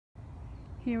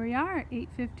Here we are at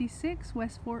 856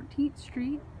 West 14th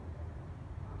Street.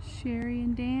 Sherry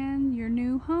and Dan, your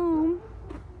new home.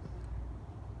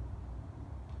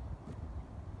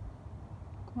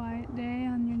 Quiet day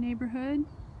on your neighborhood.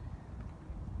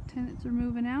 Tenants are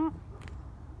moving out.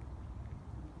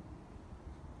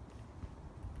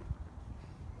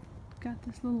 Got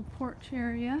this little porch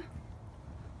area.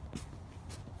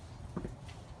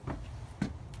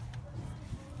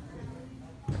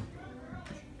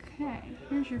 Okay,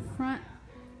 here's your front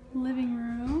living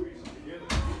room.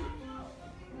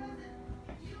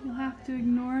 You'll have to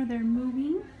ignore their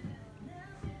moving.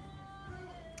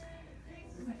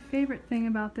 My favorite thing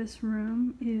about this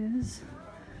room is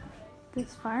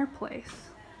this fireplace.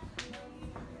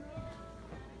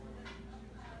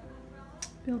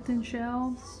 Built-in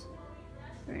shelves,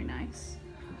 very nice.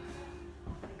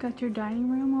 Got your dining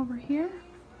room over here.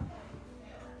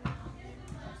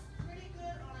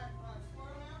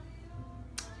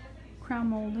 Crown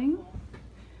molding.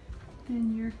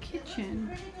 And your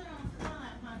kitchen.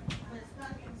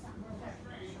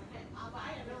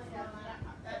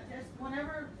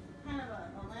 Whenever kind of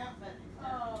a lamp, but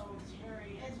oh,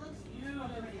 Terry, it looks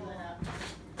beautifully lit up.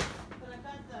 But I've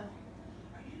got the.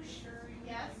 Are you sure?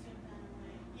 Yes.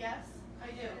 Yes, I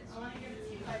do. I want to give it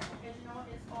to you guys because you know what?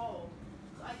 It's old,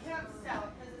 so I can't sell it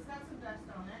because it's got some dust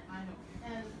on it. I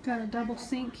know. And got a double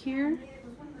sink here.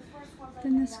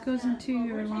 Then this goes into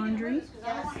your laundry.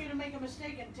 I don't want you to make a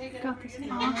mistake and take it. Got this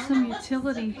awesome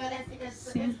utility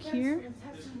sink here.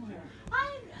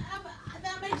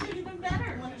 That makes it even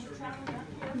better.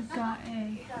 We've got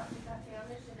a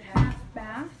half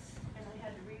bath.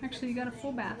 Actually, you got a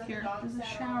full bath here. There's a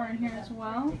shower in here as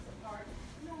well.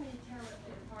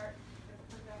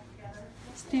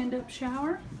 Stand-up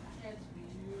shower.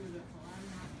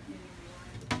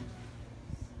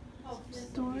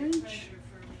 Storage.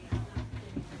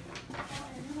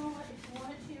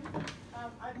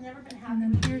 And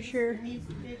then here's your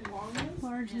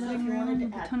large living room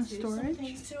with a ton of storage.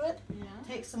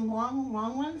 Take some long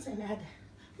ones and add.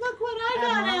 Look what I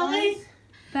got, Ellie.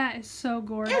 That is so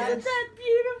gorgeous. Isn't that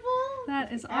beautiful?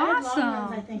 That is awesome.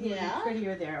 awesome. I think would be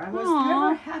prettier there. I was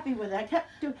never happy with it. I kept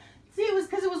doing. See, it was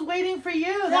because it was waiting for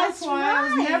you. That's why I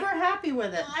was never happy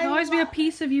with it. There'll always be a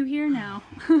piece of you here now.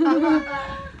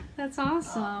 That's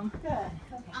awesome. Good.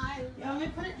 Okay. Let me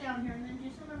put it down here and then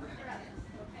just remember to grab it.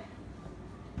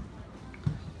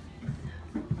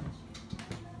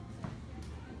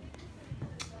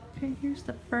 Okay, here's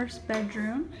the first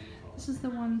bedroom. This is the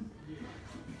one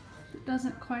that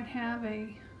doesn't quite have a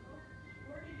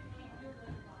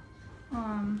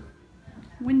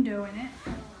window in it.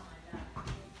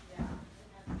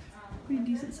 Pretty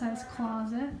decent sized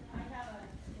closet.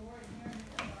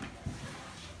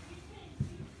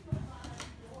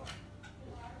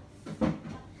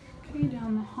 Okay,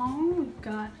 down the hall we've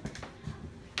got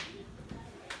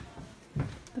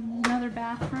another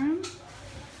bathroom.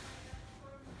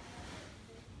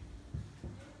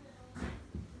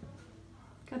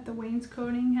 Got the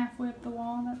wainscoting halfway up the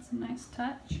wall, that's a nice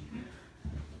touch.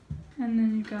 And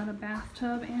then you've got a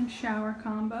bathtub and shower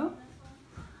combo.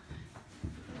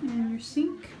 And your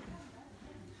sink.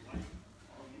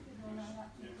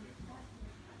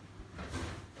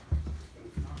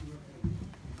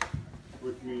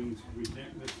 Which means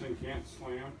this thing can't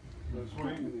slam this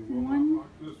way and it will not lock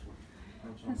this way.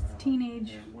 That's the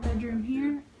teenage bedroom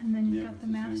here, and then you've got the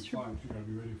master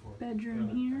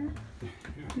bedroom here.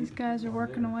 These guys are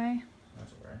working away.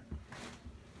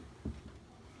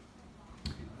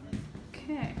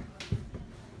 Okay.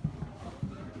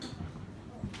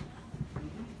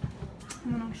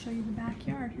 And then I'll show you the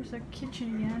backyard. Here's our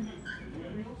kitchen again.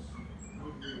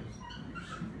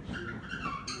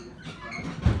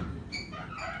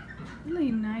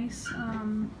 Really nice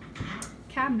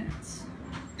cabinets.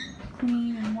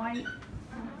 Clean and white.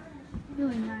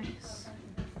 Really nice.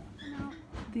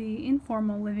 The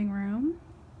informal living room.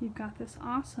 You've got this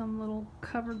awesome little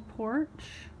covered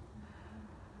porch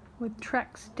with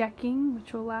Trex decking,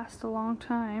 which will last a long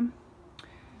time.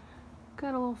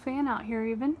 Got a little fan out here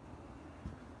even.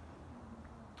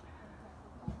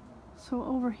 So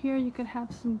over here you could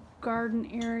have some garden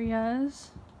areas.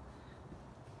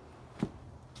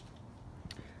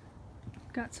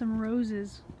 Got some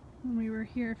roses when we were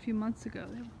here a few months ago.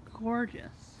 They were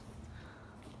gorgeous.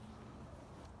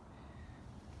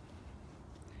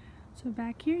 So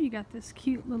back here you got this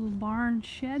cute little barn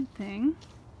shed thing.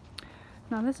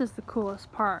 Now this is the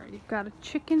coolest part. You've got a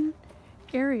chicken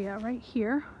area right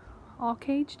here, all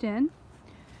caged in.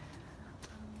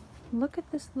 Look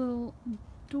at this little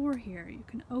door here. You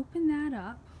can open that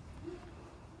up.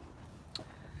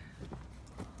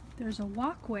 there's a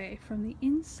walkway from the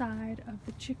inside of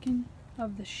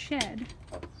the shed.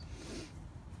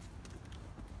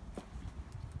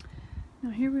 Now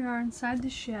here we are inside the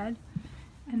shed,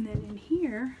 and then in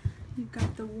here you've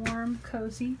got the warm,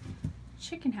 cozy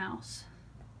chicken house.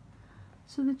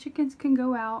 So the chickens can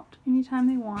go out anytime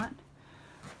they want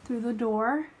through the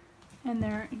door, and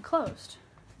they're enclosed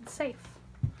and safe.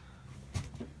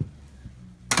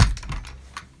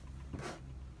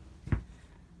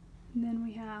 And then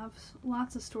we have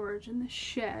lots of storage in the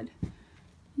shed.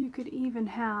 You could even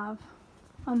have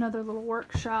another little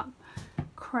workshop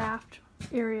craft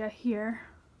area here.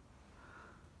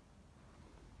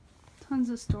 Tons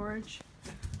of storage.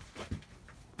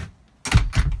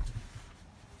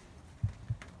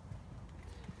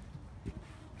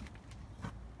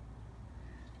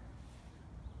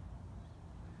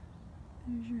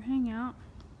 There's your hangout.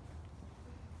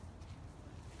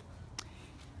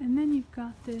 And then you've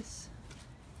got this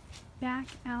back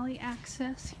alley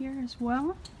access here as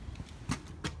well.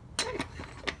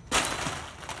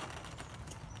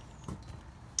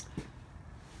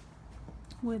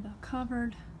 With a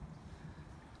covered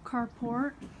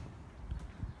carport,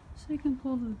 so you can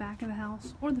pull to the back of the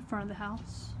house or the front of the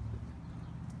house.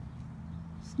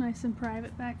 It's nice and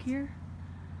private back here.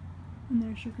 And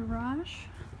there's your garage.